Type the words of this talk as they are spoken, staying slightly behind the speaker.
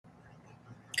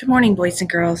Good morning, boys and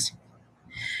girls.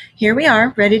 Here we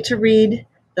are, ready to read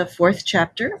the fourth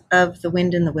chapter of The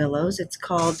Wind in the Willows. It's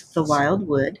called The Wild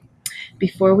Wood.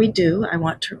 Before we do, I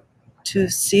want to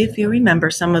see if you remember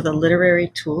some of the literary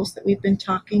tools that we've been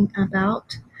talking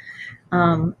about.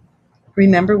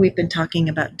 Remember, we've been talking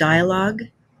about dialogue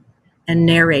and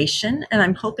narration, and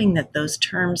I'm hoping that those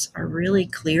terms are really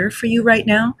clear for you right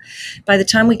now. By the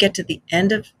time we get to the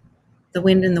end of The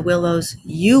Wind in the Willows,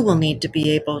 you will need to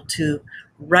be able to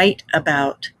write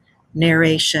about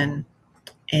narration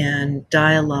and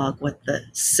dialogue, what the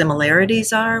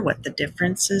similarities are, what the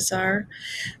differences are.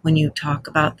 When you talk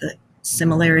about the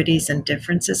similarities and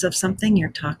differences of something,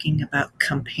 you're talking about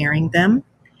comparing them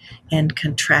and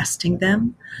contrasting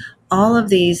them. All of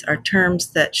these are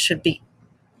terms that should be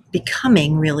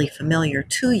becoming really familiar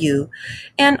to you,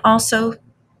 and also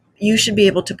you should be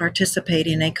able to participate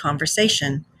in a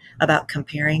conversation about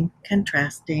comparing,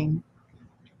 contrasting,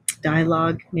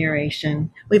 dialogue,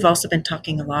 narration. We've also been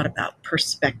talking a lot about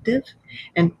perspective.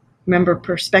 And remember,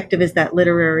 perspective is that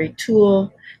literary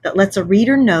tool that lets a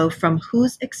reader know from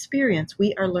whose experience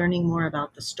we are learning more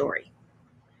about the story.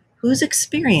 Whose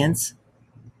experience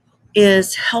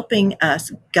is helping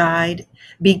us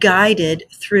be guided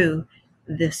through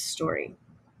this story.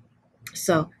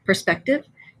 So perspective,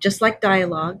 just like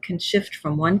dialogue, can shift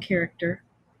from one character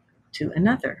to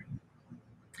another.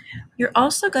 You're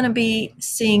also going to be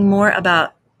seeing more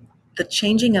about the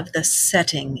changing of the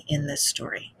setting in this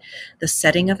story. The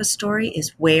setting of a story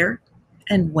is where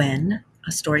and when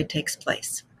a story takes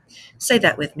place. Say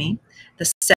that with me. The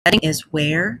setting is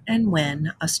where and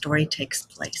when a story takes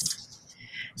place.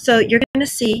 So you're going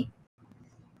to see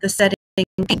the setting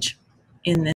change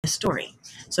in this story.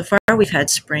 So far we've had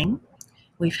spring,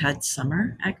 we've had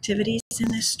summer activities in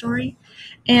this story,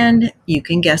 and you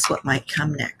can guess what might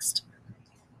come next.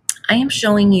 I am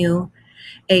showing you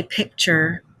a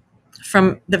picture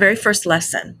from the very first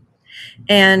lesson.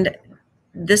 And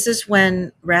this is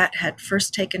when Rat had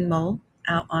first taken Mole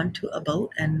out onto a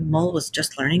boat, and Mole was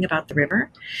just learning about the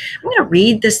river. I'm going to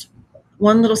read this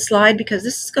one little slide because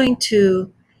this is going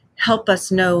to help us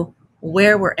know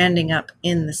where we're ending up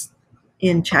in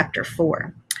chapter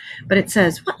 4. But it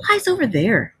says, "What lies over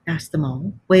there?" asked the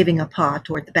Mole, waving a paw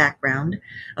toward the background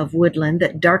of woodland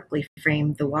that darkly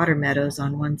framed the water meadows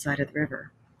on one side of the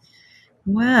river.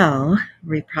 "Well,"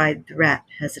 replied the Rat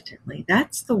hesitantly,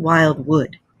 "that's the wild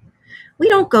wood. We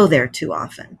don't go there too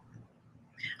often."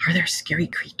 "Are there scary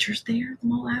creatures there?" the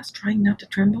Mole asked, trying not to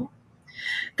tremble.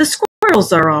 "The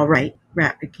squirrels are all right,"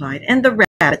 Rat replied, "and the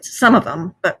rabbits, some of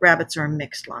them, but rabbits are a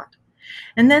mixed lot.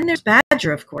 And then there's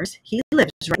Badger, of course. He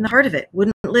lives right in the heart of it.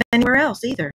 Wouldn't live anywhere else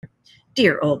either.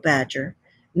 Dear old Badger.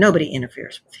 Nobody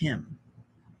interferes with him."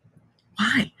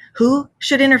 "Why? Who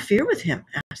should interfere with him?"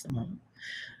 asked the Mole.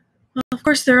 "Well, of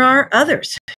course there are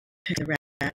others," said the Rat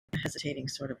in a hesitating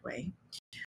sort of way.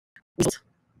 "Weasels,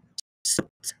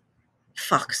 stoats,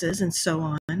 foxes, and so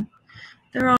on.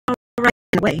 They're all right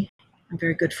in a way. I'm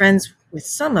very good friends with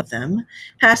some of them,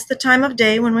 past the time of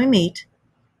day when we meet,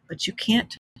 but you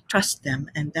can't trust them,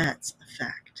 and that's a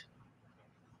fact."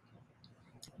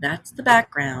 That's the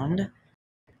background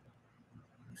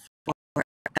for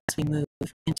as we move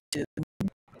into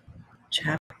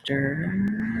chapter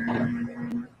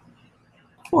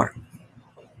 4.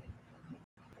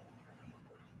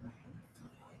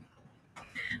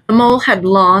 The Mole had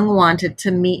long wanted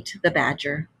to meet the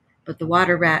Badger, but the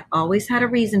Water Rat always had a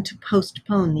reason to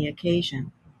postpone the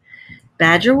occasion.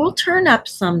 "Badger will turn up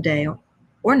some day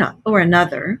or not, or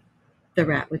another," the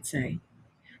Rat would say.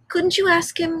 "Couldn't you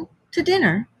ask him to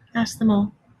dinner?" asked the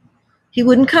Mole. "He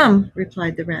wouldn't come,"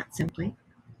 replied the Rat simply.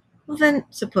 "Well then,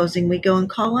 supposing we go and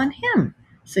call on him,"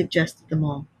 suggested the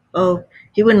Mole. "Oh,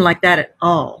 he wouldn't like that at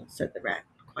all," said the Rat,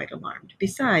 quite alarmed.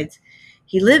 "Besides,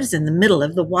 he lives in the middle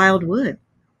of the wild wood."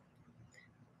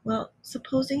 "Well,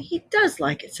 supposing he does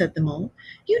like it," said the Mole.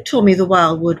 "You told me the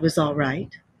wild wood was all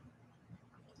right."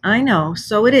 "I know,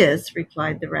 so it is,"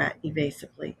 replied the Rat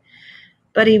evasively.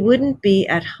 "But he wouldn't be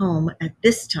at home at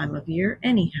this time of year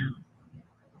anyhow."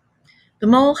 The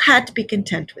Mole had to be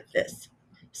content with this.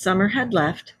 Summer had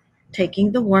left,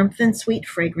 taking the warmth and sweet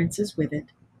fragrances with it.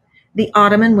 The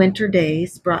autumn and winter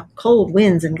days brought cold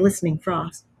winds and glistening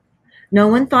frost. No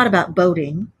one thought about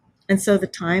boating, and so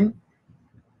with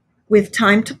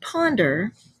time to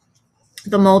ponder,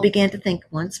 the Mole began to think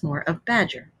once more of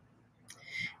Badger.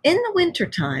 In the winter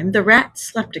time, the Rat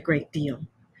slept a great deal.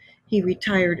 He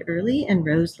retired early and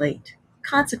rose late.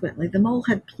 Consequently, the Mole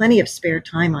had plenty of spare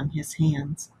time on his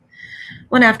hands.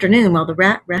 One afternoon, while the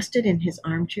Rat rested in his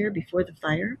armchair before the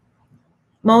fire,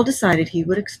 Mole decided he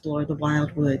would explore the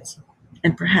wild woods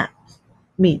and perhaps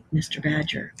meet Mr.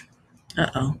 Badger.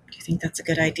 Uh-oh, do you think that's a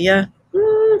good idea?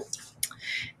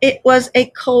 It was a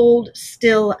cold,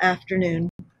 still afternoon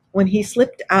when he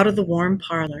slipped out of the warm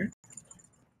parlor.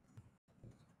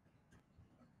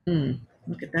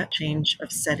 Look at that change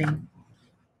of setting.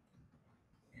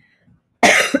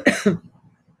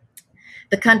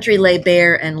 The country lay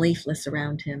bare and leafless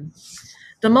around him.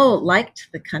 The mole liked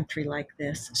the country like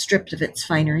this, stripped of its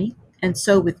finery, and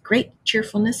so with great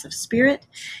cheerfulness of spirit,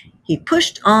 he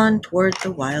pushed on toward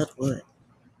the wild wood.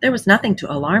 There was nothing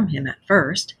to alarm him at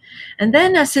first, and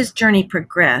then as his journey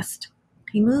progressed,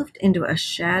 he moved into a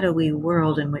shadowy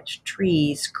world in which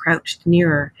trees crouched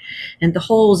nearer, and the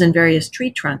holes in various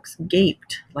tree trunks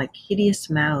gaped like hideous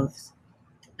mouths.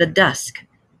 The dusk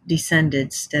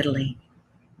descended steadily.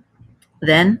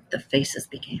 Then the faces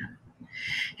began.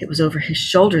 It was over his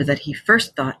shoulder that he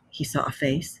first thought he saw a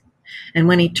face, and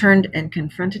when he turned and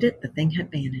confronted it, the thing had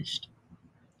vanished.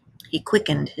 He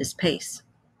quickened his pace.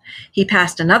 He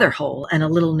passed another hole, and a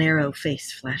little narrow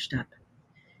face flashed up.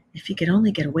 If he could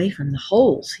only get away from the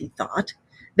holes, he thought,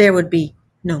 there would be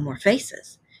no more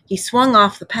faces. He swung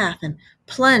off the path and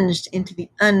plunged into the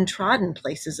untrodden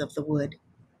places of the wood.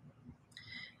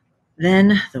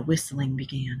 Then the whistling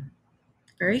began.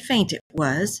 Very faint it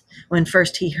was when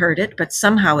first he heard it, but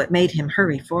somehow it made him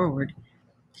hurry forward.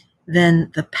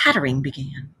 Then the pattering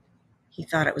began. He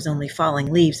thought it was only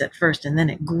falling leaves at first, and then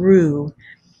it grew.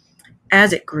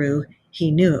 As it grew, he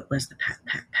knew it was the pat,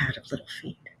 pat, pat of little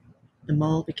feet. The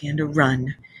mole began to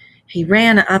run. He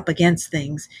ran up against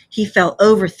things. He fell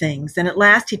over things, and at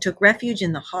last he took refuge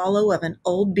in the hollow of an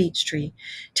old beech tree.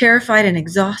 Terrified and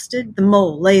exhausted, the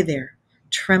mole lay there,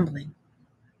 trembling.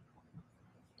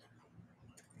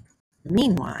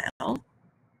 Meanwhile,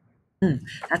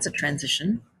 that's a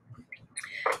transition.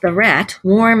 The rat,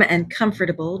 warm and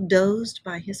comfortable, dozed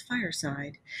by his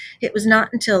fireside. It was not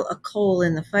until a coal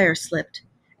in the fire slipped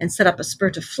and set up a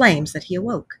spurt of flames that he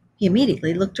awoke. He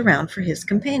immediately looked around for his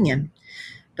companion,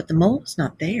 but the mole was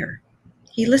not there.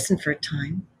 He listened for a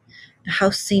time. The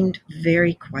house seemed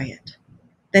very quiet.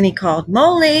 Then he called,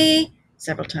 "Moley!"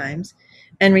 several times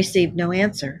and received no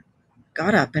answer,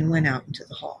 got up and went out into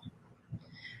the hall.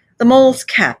 The mole's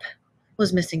cap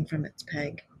was missing from its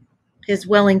peg. His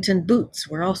Wellington boots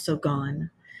were also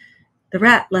gone. The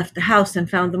rat left the house and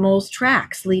found the mole's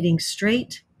tracks leading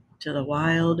straight to the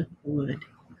wild wood.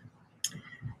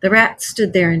 The rat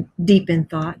stood there deep in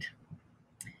thought.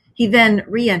 He then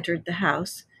re-entered the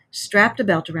house, strapped a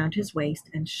belt around his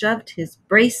waist, and shoved his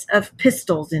brace of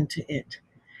pistols into it.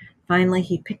 Finally,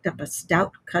 he picked up a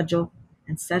stout cudgel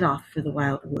and set off for the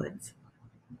wild woods.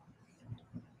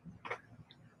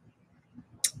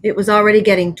 It was already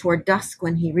getting toward dusk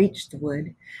when he reached the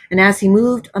wood, and as he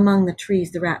moved among the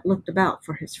trees, the rat looked about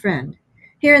for his friend.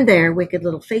 Here and there, wicked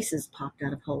little faces popped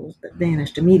out of holes, but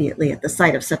vanished immediately at the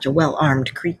sight of such a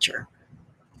well-armed creature.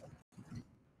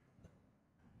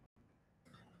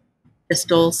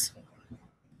 Pistols,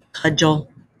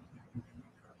 cudgel.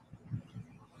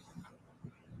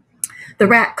 The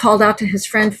rat called out to his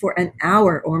friend for an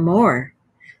hour or more,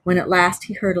 when at last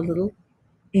he heard a little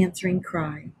answering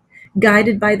cry.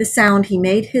 Guided by the sound, he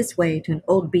made his way to an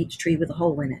old beech tree with a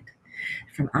hole in it.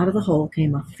 From out of the hole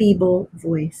came a feeble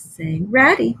voice saying,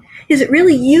 "Ratty, is it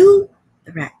really you?"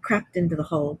 The rat crept into the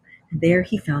hole, and there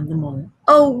he found the mole.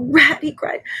 "Oh, Rat," he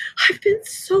cried, "I've been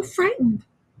so frightened."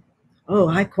 "Oh,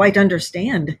 I quite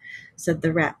understand," said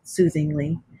the rat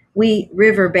soothingly. "We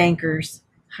river bankers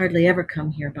hardly ever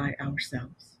come here by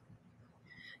ourselves."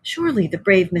 "Surely the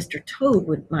brave Mr. Toad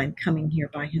wouldn't mind coming here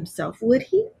by himself, would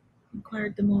he?"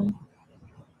 inquired the mole.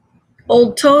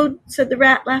 "Old Toad," said the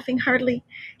rat, laughing heartily,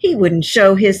 "he wouldn't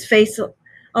show his face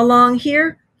along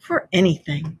here for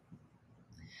anything."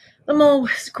 The mole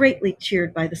was greatly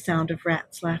cheered by the sound of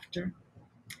Rat's laughter.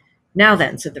 "Now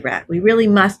then," said the rat, "we really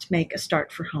must make a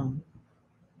start for home."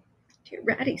 "Dear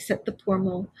Ratty," said the poor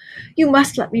mole, "you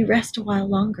must let me rest a while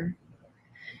longer."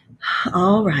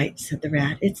 "All right," said the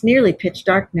rat, "it's nearly pitch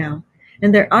dark now,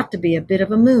 and there ought to be a bit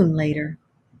of a moon later."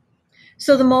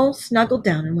 So the mole snuggled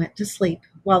down and went to sleep,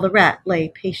 while the rat lay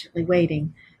patiently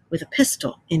waiting with a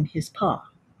pistol in his paw.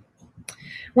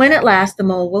 When at last the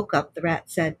mole woke up, the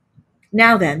rat said,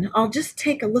 "Now then, I'll just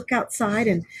take a look outside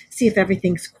and see if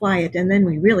everything's quiet, and then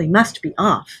we really must be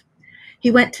off." He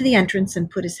went to the entrance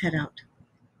and put his head out.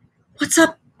 "What's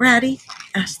up, Ratty?"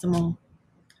 asked the mole.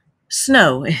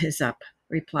 "Snow is up,"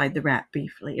 replied the rat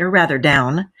briefly, "or rather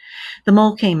down." The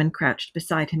mole came and crouched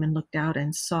beside him and looked out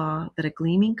and saw that a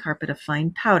gleaming carpet of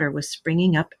fine powder was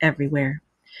springing up everywhere.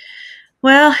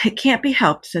 "Well, it can't be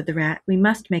helped," said the rat. "We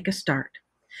must make a start.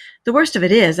 The worst of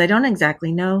it is, I don't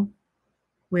exactly know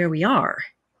where we are.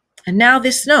 And now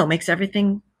this snow makes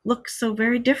everything look so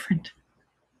very different."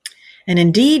 And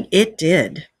indeed it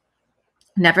did.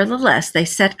 Nevertheless, they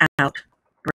set out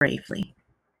bravely.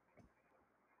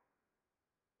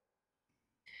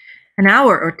 An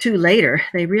hour or two later,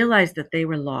 they realized that they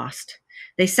were lost.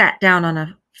 They sat down on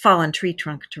a fallen tree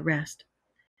trunk to rest.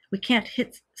 "We can't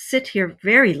sit here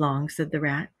very long," said the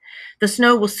rat. "The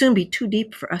snow will soon be too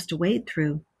deep for us to wade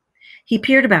through." He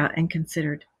peered about and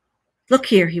considered. "Look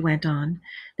here," he went on.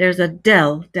 "There's a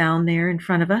dell down there in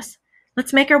front of us.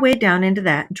 Let's make our way down into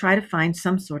that and try to find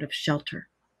some sort of shelter."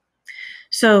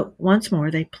 So once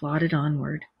more they plodded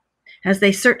onward. As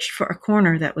they searched for a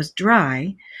corner that was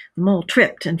dry, the mole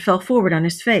tripped and fell forward on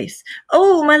his face.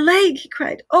 "Oh, my leg!" he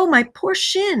cried. "Oh, my poor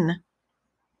shin!"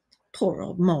 "Poor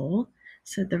old mole,"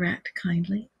 said the rat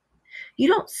kindly. "You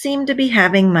don't seem to be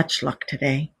having much luck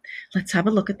today. Let's have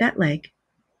a look at that leg."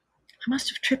 "I must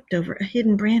have tripped over a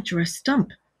hidden branch or a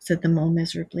stump," said the mole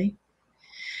miserably.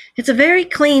 "It's a very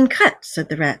clean cut," said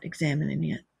the rat, examining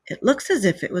it. "It looks as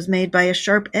if it was made by a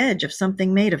sharp edge of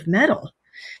something made of metal."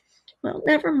 "Well,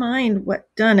 never mind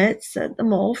what done it," said the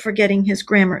mole, forgetting his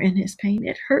grammar in his pain.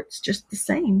 "It hurts just the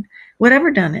same,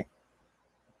 whatever done it."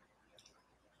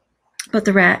 But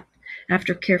the rat,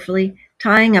 after carefully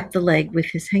tying up the leg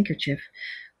with his handkerchief,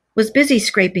 was busy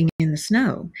scraping in the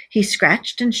snow. He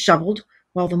scratched and shoveled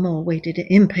while the mole waited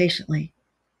impatiently.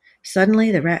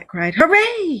 Suddenly the rat cried,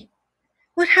 "Hooray!"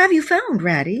 "What have you found,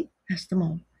 Ratty?" asked the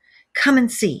mole. "Come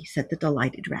and see," said the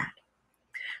delighted rat.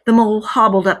 The mole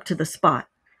hobbled up to the spot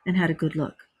and had a good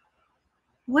look.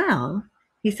 "Well,"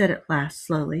 he said at last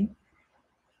slowly,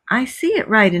 "I see it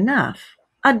right enough.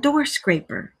 A door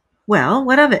scraper. Well,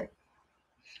 what of it?"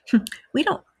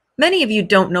 Many of you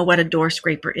don't know what a door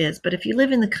scraper is, but if you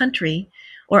live in the country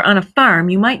or on a farm,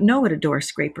 you might know what a door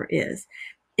scraper is.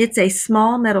 It's a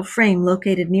small metal frame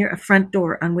located near a front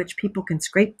door on which people can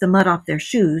scrape the mud off their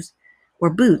shoes or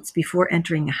boots before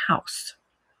entering a house.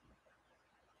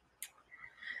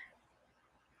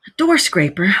 "A door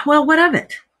scraper? Well, what of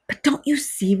it?" "But don't you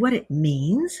see what it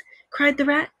means?" cried the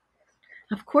rat.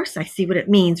 "Of course I see what it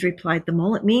means," replied the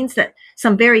mole. "It means that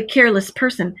some very careless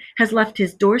person has left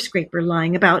his door scraper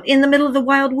lying about in the middle of the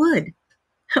wild wood."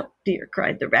 "Oh dear,"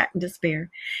 cried the rat in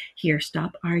despair. "Here,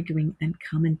 stop arguing and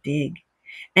come and dig."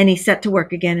 And he set to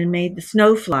work again and made the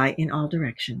snow fly in all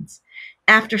directions.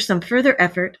 After some further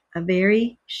effort, a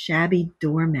very shabby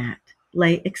doormat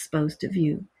lay exposed to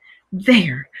view.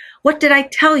 "There! What did I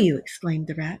tell you?" exclaimed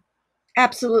the rat.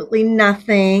 "Absolutely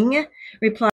nothing,"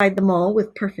 replied the mole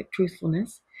with perfect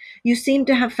truthfulness. "You seem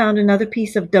to have found another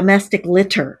piece of domestic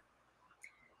litter."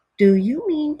 "Do you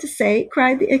mean to say,"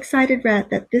 cried the excited rat,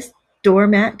 "that this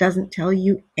doormat doesn't tell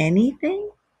you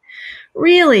anything?"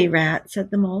 "Really, rat," said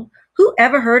the mole, "who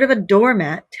ever heard of a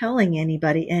doormat telling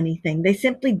anybody anything? They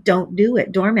simply don't do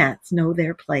it. Doormats know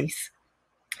their place."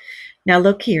 "Now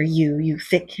look here, you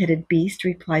thick-headed beast,"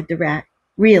 replied the rat,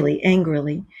 really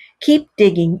angrily. "Keep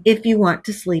digging if you want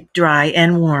to sleep dry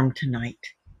and warm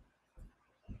tonight."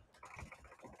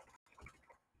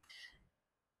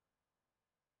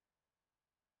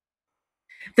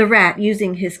 The rat,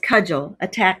 using his cudgel,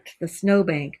 attacked the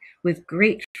snowbank with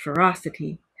great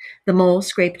ferocity. The mole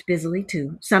scraped busily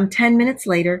too. Some 10 minutes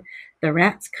later, the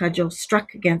rat's cudgel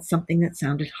struck against something that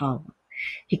sounded hollow.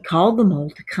 He called the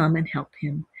mole to come and help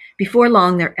him. Before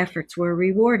long, their efforts were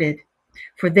rewarded,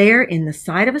 for there in the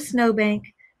side of a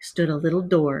snowbank stood a little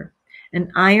door.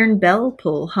 An iron bell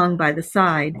pull hung by the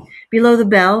side. Below the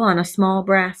bell, on a small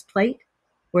brass plate,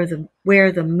 were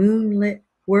the moonlit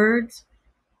words,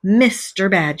 "Mr.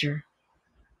 Badger."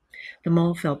 The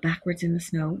mole fell backwards in the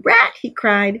snow. "Rat," he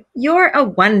cried, "you're a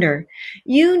wonder.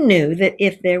 You knew that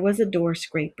if there was a door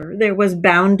scraper, there was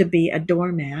bound to be a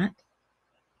doormat.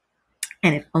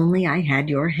 And if only I had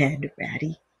your head,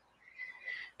 Ratty."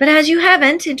 "But as you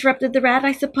haven't," interrupted the rat,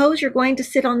 "I suppose you're going to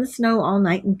sit on the snow all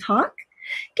night and talk?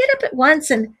 Get up at once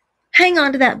and hang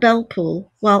on to that bell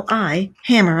pull while I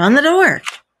hammer on the door."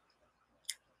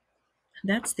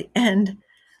 That's the end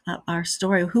of our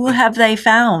story. Who have they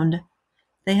found?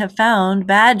 They have found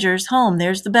Badger's home.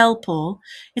 There's the bell pull.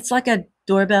 It's like a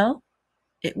doorbell.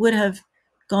 It would have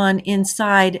gone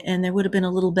inside and there would have been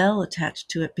a little bell attached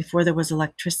to it before there was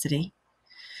electricity.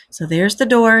 So there's the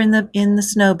door in the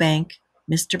snowbank,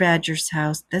 Mr. Badger's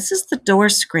house. This is the door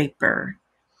scraper.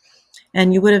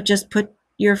 And you would have just put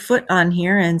your foot on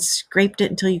here and scraped it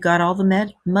until you got all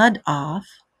the mud off.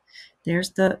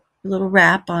 There's the little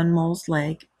wrap on Mole's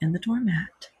leg and the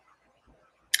doormat.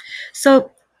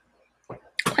 So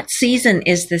what season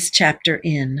is this chapter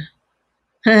in?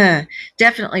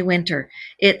 Definitely winter.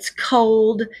 It's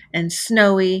cold and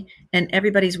snowy and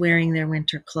everybody's wearing their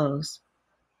winter clothes.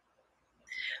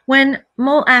 When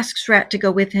Mole asks Rat to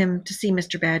go with him to see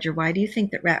Mr. Badger, why do you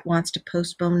think that Rat wants to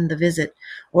postpone the visit,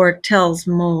 or tells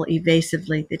Mole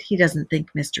evasively that he doesn't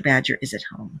think Mr. Badger is at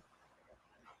home?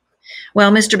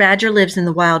 Well, Mr. Badger lives in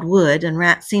the wild wood, and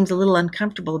Rat seems a little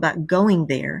uncomfortable about going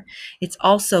there. It's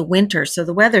also winter, so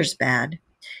the weather's bad.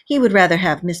 He would rather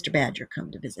have Mr. Badger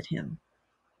come to visit him.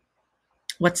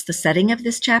 What's the setting of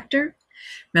this chapter?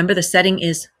 Remember, the setting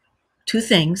is two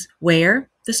things: where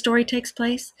the story takes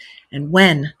place and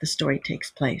when the story takes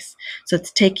place. So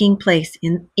it's taking place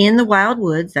in the wild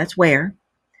woods, that's where,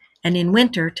 and in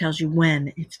winter tells you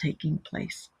when it's taking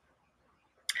place.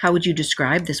 How would you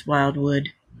describe this wild wood?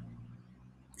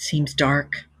 It seems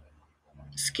dark,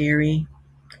 scary.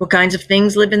 What kinds of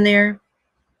things live in there?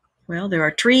 Well, there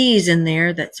are trees in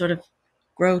there that sort of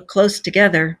grow close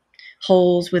together,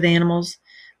 holes with animals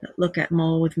that look at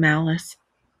Mole with malice.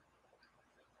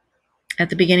 At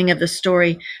the beginning of the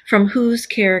story, from whose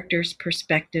character's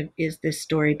perspective is this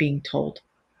story being told?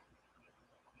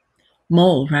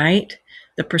 Mole, right?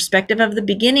 The perspective of the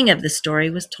beginning of the story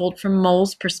was told from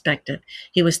Mole's perspective.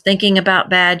 He was thinking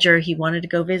about Badger. He wanted to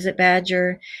go visit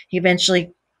Badger. He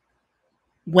eventually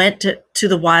went to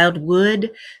the wild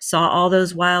wood, saw all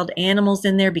those wild animals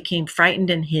in there, became frightened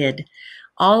and hid.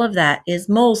 All of that is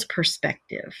Mole's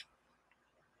perspective.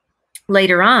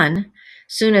 Later on,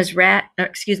 soon as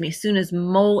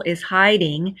Mole is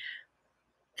hiding,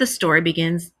 the story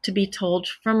begins to be told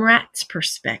from Rat's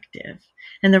perspective.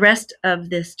 And the rest of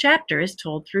this chapter is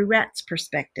told through Rat's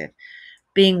perspective.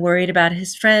 Being worried about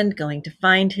his friend, going to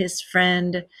find his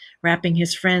friend, wrapping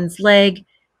his friend's leg,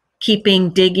 keeping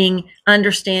digging,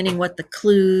 understanding what the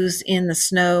clues in the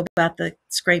snow about the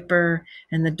scraper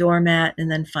and the doormat,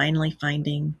 and then finally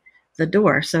finding the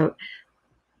door. So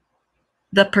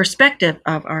the perspective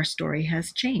of our story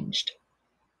has changed.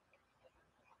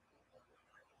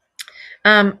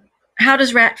 How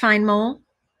does Rat find Mole?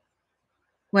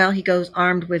 Well, he goes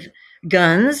armed with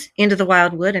guns into the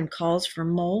wildwood and calls for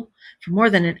Mole for more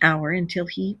than an hour until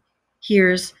he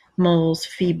hears Mole's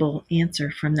feeble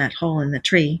answer from that hole in the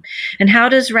tree. And how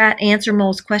does Rat answer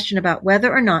Mole's question about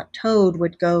whether or not Toad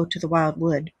would go to the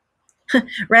wildwood?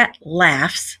 Rat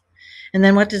laughs. And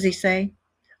then what does he say?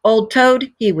 Old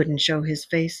Toad, he wouldn't show his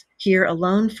face here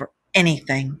alone for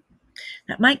anything.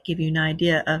 That might give you an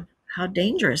idea of how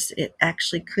dangerous it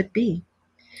actually could be.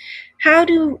 How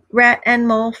do Rat and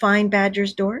Mole find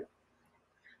Badger's door?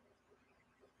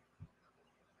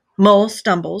 Mole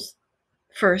stumbles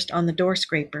first on the door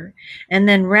scraper, and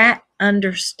then Rat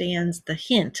understands the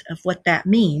hint of what that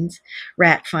means.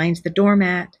 Rat finds the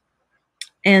doormat,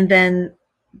 and then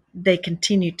they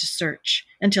continue to search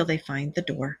until they find the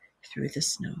door through the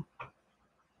snow.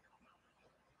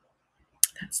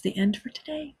 That's the end for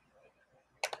today.